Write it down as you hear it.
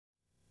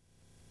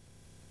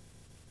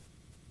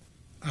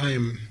I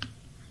am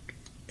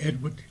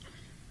Edward,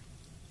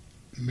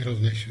 middle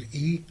initial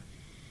E,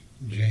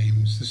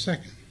 James II.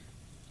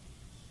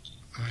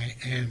 I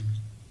am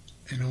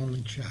an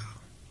only child.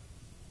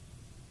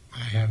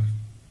 I have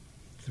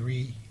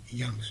 3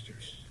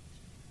 youngsters.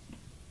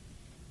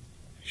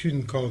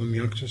 Shouldn't call them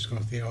youngsters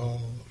because they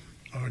all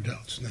are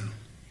adults now.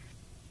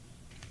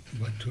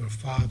 But to a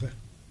father,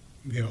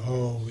 there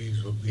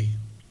always will be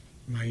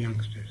my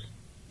youngsters.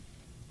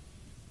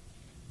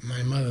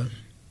 My mother,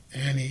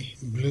 Annie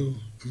Blue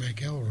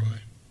McElroy,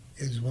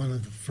 is one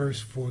of the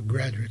first 4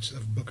 graduates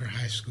of Booker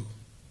High School.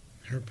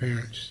 Her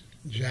parents,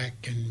 Jack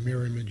and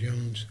Miriam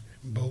Jones,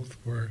 both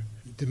were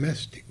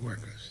domestic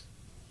workers.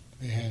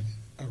 They had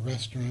a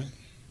restaurant,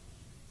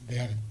 they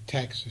had a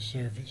taxi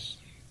service.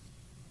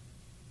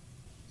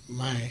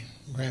 My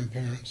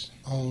grandparents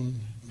owned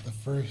the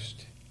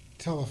first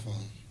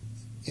telephone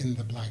in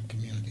the black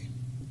community,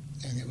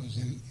 and it was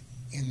in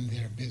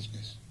their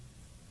business.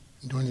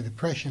 During the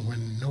Depression,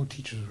 when no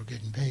teachers were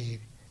getting paid,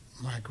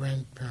 my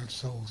grandparents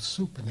sold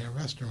soup in their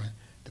restaurant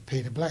to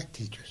pay the black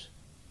teachers.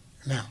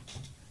 Now,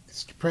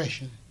 it's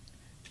Depression,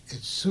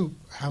 it's soup.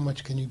 How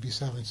much can you be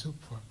selling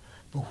soup for?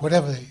 But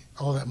whatever,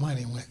 all that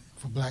money went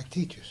for black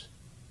teachers.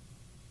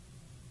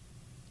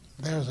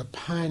 There's a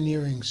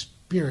pioneering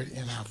spirit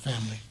in our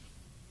family,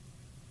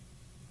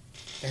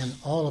 and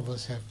all of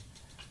us have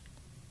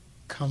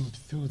come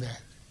through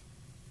that,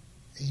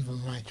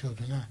 even my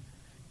children are.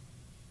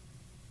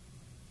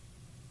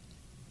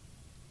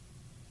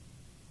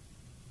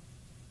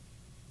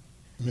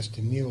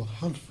 Mr. Neil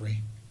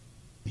Humphrey,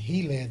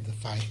 he led the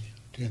fight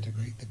to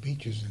integrate the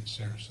beaches in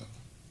Sarasota.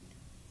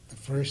 The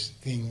first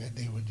thing that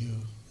they would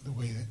do, the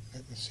way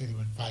that the city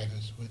would fight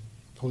us, a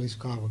police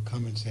car would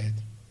come and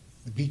said,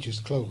 "The beach is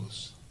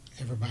closed,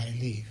 everybody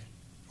leave."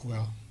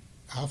 Well,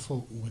 our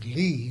folk would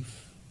leave,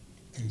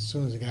 and as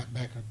soon as they got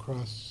back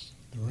across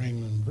the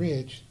Ringland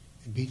Bridge,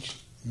 the beach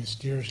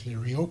mysteriously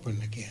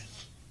reopened again.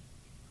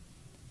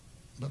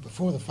 But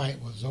before the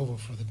fight was over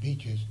for the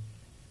beaches,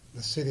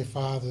 the city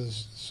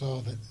fathers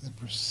saw that the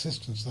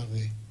persistence of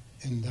the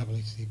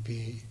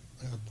NAACP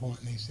at a point,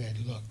 and they said,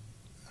 "Look,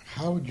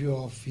 how would you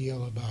all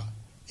feel about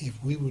if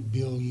we would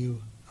build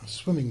you a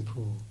swimming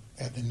pool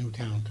at the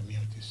Newtown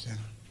Community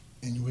Center,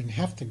 and you wouldn't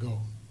have to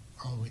go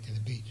all the way to the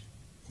beach?"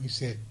 We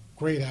said,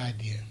 "Great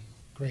idea,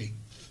 great.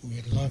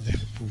 We'd love to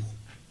have a pool."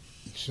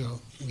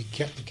 So we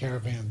kept the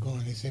caravan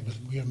going. They said, "But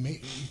you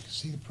can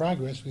see the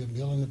progress. We're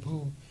building the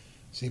pool."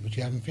 I said, "But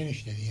you haven't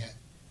finished it yet,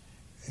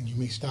 and you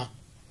may stop."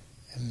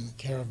 And the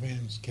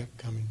caravans kept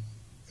coming.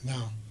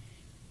 Now,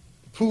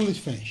 the pool is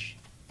finished.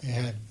 They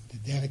had the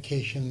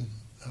dedication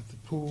of the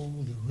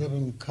pool, the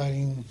ribbon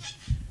cutting.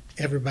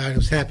 Everybody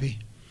was happy.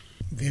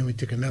 Then we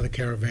took another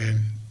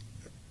caravan.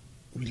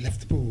 We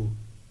left the pool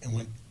and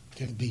went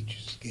to the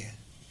beaches again.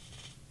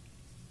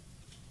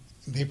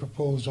 They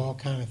proposed all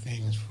kinds of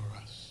things for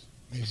us.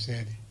 They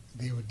said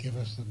they would give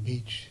us a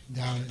beach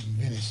down in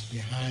Venice,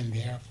 behind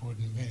the airport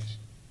in Venice.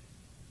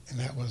 And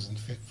that wasn't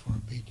fit for a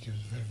beach. It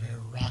was very, very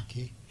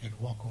rocky. You had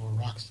to walk over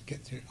rocks to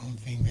get there. The only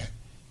thing that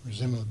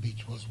resembled a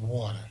beach was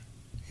water.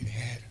 It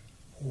had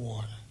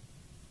water.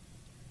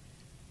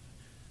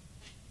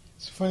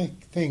 It's a funny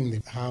thing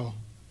that how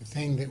the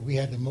thing that we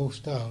had the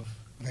most of,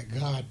 that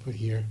God put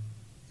here,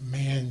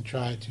 man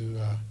tried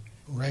to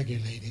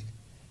regulate it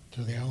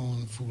to their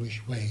own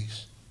foolish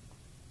ways.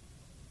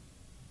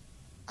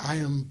 I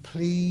am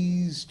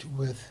pleased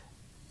with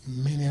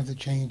many of the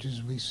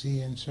changes we see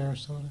in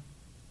Sarasota,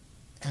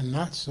 and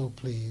not so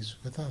pleased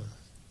with others.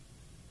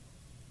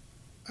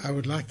 I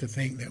would like to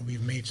think that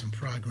we've made some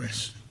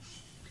progress,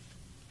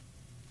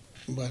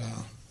 but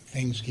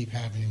things keep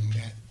happening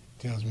that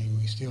tells me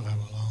we still have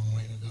a long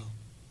way to go.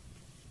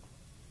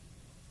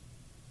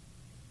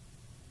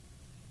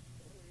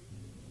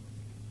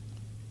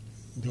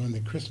 During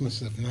the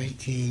Christmas of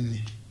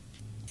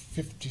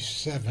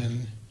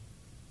 1957,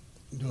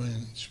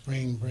 during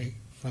spring break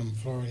from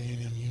Florida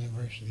A&M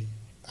University,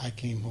 I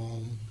came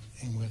home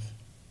and with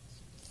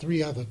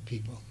 3 other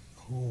people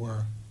who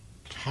were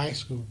high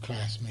school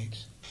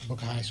classmates.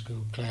 Booker High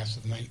School class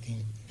of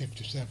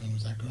 1957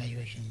 was our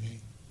graduation day.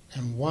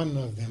 And one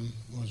of them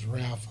was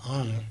Ralph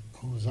Honor,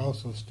 who was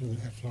also a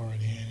student at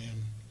Florida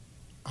A&M.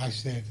 I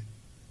said,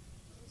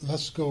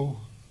 "Let's go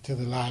to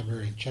the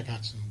library and check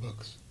out some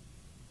books."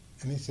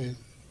 And they said,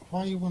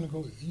 "Why you want to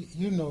go?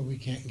 You know we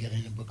can't get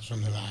any books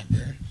from the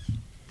library."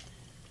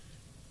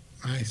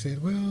 I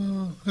said,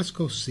 "Well, let's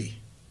go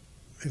see."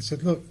 They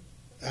said, "Look,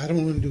 I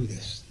don't want to do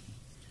this."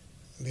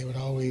 They would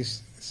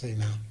always say,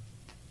 "Now,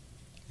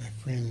 my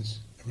friends,"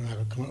 when I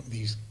would come up with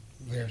these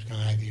various kind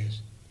of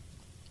ideas,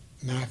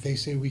 "Now, if they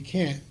say we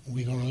can't,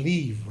 we're going to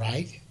leave,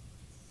 right?"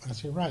 I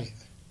said, "Right.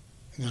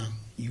 Now,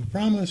 you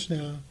promise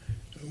now,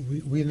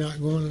 we're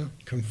not going to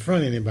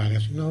confront anybody." I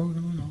said, No.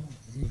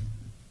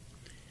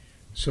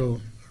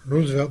 So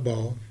Roosevelt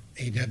Ball,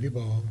 A.W.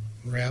 Ball,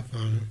 Ralph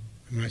Honor,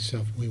 and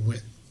myself, we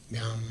went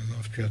down the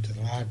North Trail to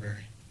the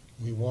library.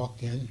 We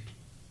walked in.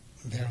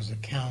 There was a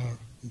counter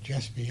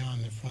just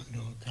beyond the front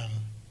door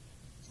counter.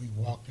 We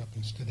walked up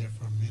and stood there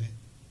for a minute,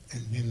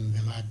 And then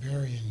the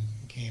librarian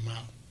came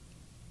out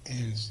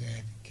and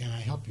said, "Can I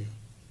help you?"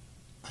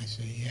 I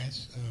said,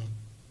 "Yes.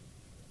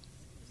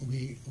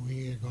 We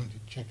are going to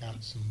check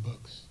out some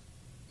books."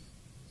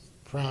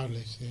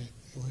 Proudly said,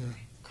 "We're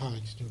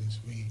college students.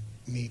 We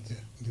need to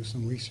do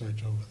some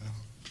research over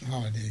the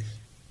holidays."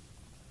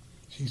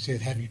 She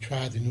said, "Have you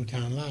tried the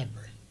Newtown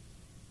Library?"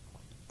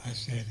 I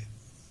said,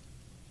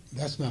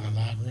 "That's not a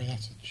library,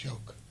 that's a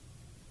joke."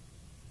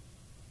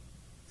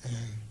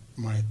 And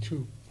my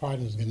two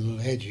partners getting a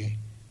little edgy.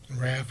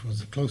 Raph was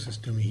the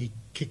closest to me. He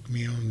kicked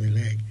me on the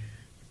leg.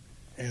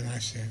 And I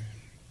said,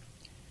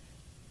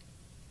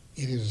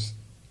 "It is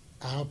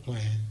our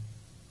plan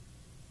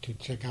to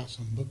check out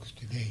some books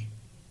today.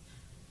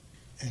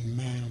 And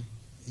ma'am,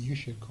 you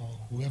should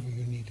call whoever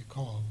you need to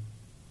call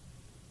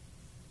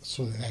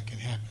so that that can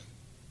happen."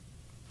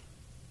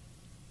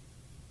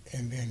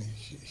 And then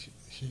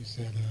she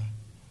said,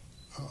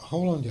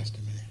 "Hold on just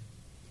a minute."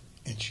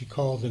 And she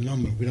called the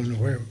number. We don't know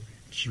where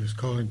she was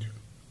calling to.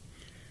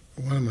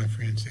 One of my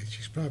friends said,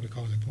 "She's probably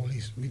calling the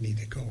police. We need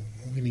to go.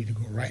 We need to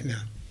go right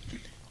now."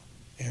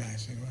 And I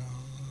said,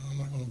 "Well, I'm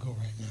not going to go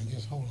right now.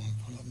 Just hold on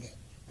for a little bit."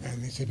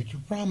 And they said, "But you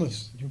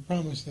promised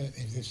that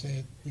if they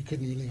said we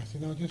couldn't leave." I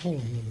said, "No, just hold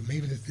on a little bit.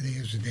 Maybe today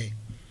is the day."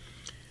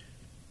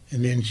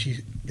 And then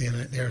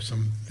there are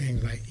some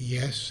things like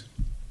yes,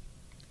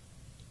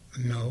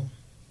 no,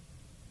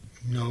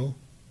 no,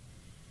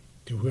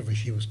 to whoever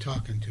she was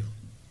talking to.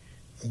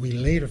 We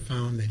later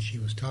found that she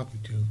was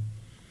talking to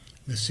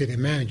the city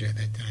manager at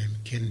that time,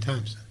 Ken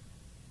Thompson.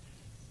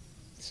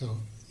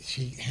 So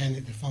she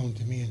handed the phone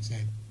to me and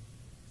said,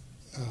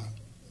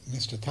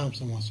 "Mr.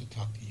 Thompson wants to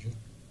talk to you."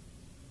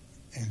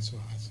 And so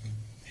I said,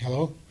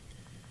 "Hello?"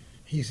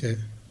 He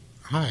said,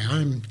 "Hi,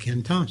 I'm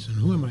Ken Thompson.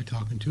 Who am I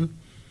talking to?"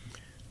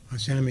 I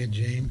said, "I'm Ed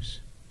James."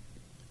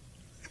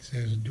 He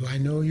says, "Do I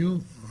know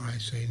you?" I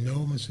say,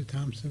 "No, Mr.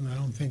 Thompson, I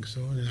don't think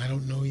so, and I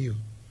don't know you."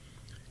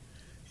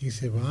 He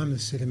said, "Well, I'm the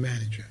city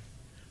manager.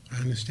 I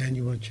understand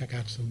you want to check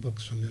out some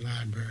books from the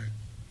library."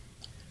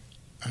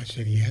 I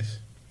said, "Yes."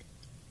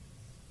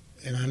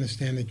 "And I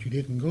understand that you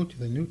didn't go to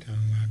the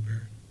Newtown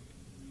Library."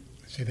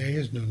 I said, "There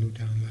is no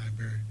Newtown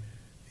Library."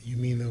 "You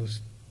mean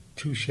those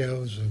two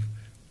shelves of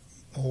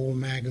old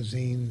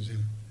magazines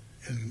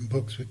and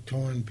books with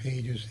torn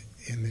pages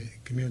in the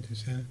community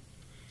center?"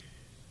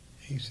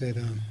 He said,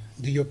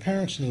 "Do your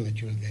parents know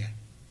that you're there?"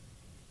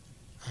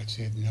 I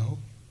said, "No."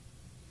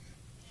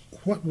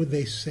 "What would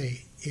they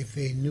say if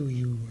they knew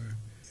you were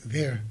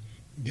there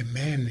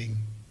demanding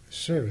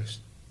service?"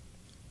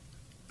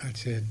 I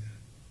said,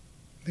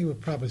 "They would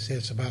probably say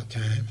it's about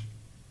time."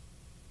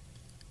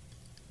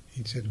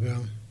 He said,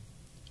 "Well,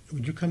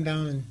 would you come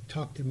down and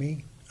talk to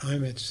me?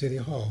 I'm at City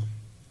Hall.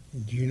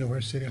 Do you know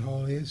where City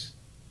Hall is?"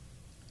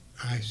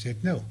 I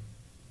said, "No."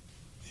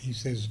 He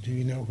says, "Do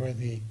you know where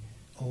the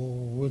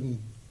old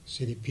wooden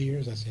city pier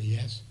is?" I said,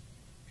 "Yes."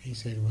 He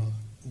said, "Well,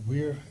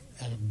 we're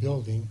at a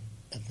building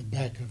at the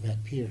back of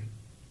that pier.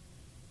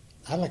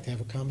 I'd like to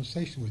have a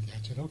conversation with you."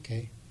 I said,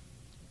 "Okay,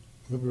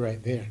 we'll be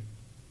right there."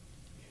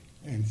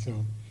 And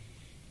so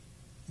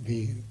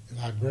the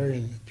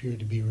librarian appeared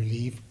to be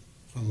relieved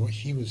from what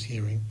she was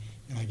hearing,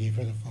 and I gave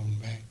her the phone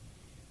back.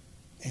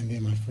 And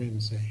then my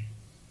friend said,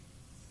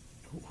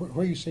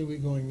 Where you say we're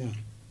going now?"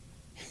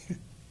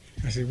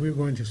 I said, "We're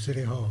going to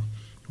City Hall."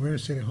 "Where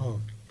is City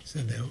Hall?" He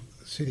said, "The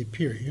city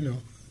pier, you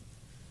know."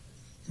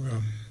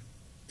 Well,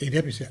 the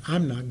deputy said,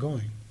 "I'm not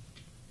going."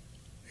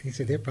 He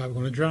said, "They're probably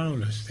going to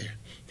drown us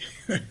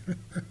there."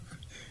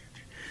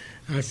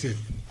 I said,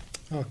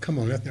 "Oh, come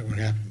on, that's not going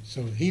to happen."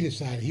 So he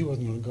decided he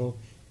wasn't going to go.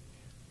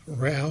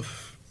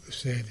 Ralph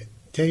said,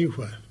 "Tell you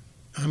what,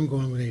 I'm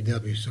going with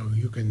AW so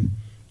you can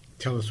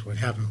tell us what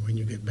happened when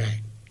you get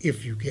back,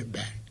 if you get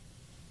back."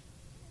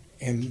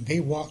 And they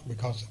walked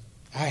because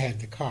I had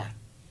the car.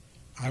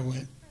 I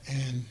went,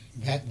 and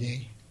that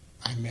day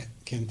I met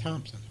Ken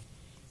Thompson.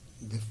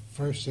 The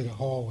first City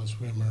Hall was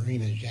where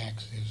Marina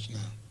Jacks is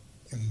now.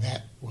 And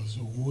that was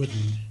a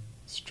wooden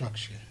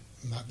structure,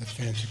 not the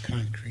fancy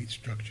concrete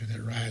structure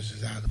that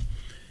rises out of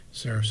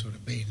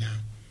Sarasota Bay now.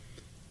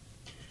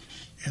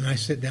 And I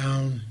sat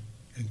down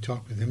and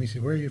talked with him. He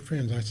said, "Where are your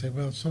friends?" I said,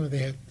 "Well, some of them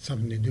had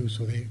something to do,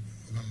 so they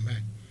went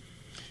back."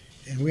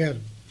 And we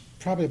had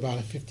probably about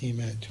a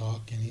 15-minute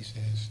talk, and he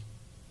says,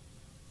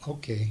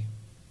 "Okay,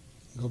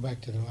 go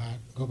back to the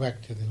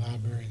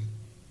library and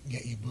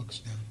get your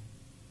books now."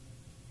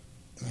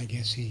 And I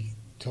guess he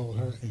told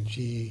her, and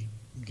she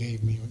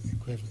gave me the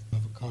equivalent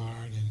of a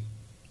card,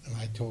 and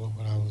I told her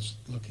what I was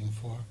looking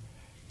for.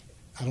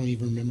 I don't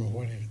even remember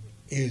what it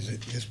is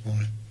at this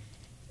point.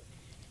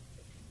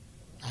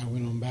 I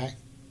went on back,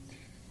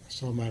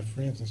 saw my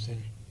friends, and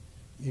said,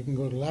 "You can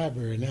go to the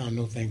library now,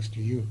 no thanks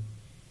to you."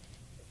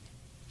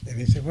 And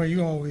they said, "Well,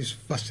 you're always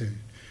fussing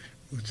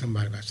with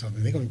somebody about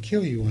something. They're going to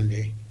kill you one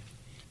day."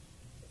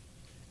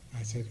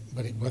 I said,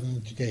 "But it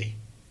wasn't today."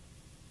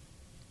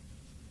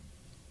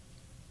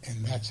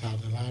 And that's how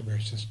the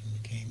library system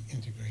became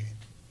integrated.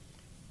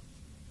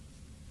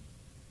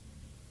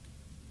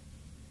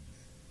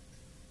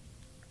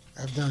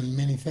 I've done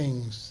many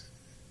things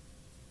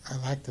I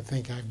like to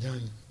think I've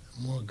done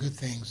more good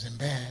things than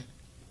bad.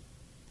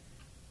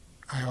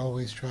 I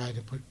always try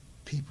to put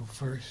people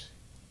first.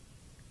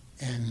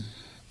 And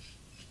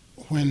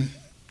when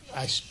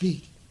I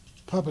speak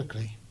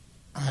publicly,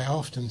 I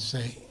often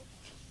say,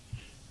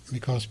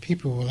 because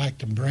people would like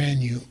to brand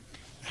you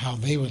how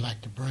they would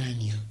like to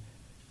brand you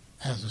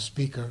as a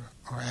speaker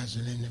or as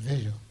an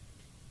individual.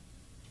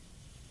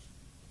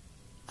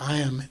 I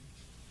am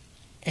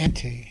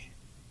anti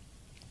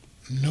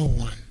no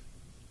one,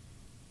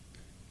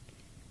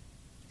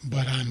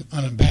 but I'm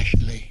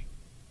unabashedly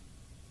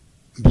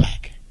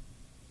black.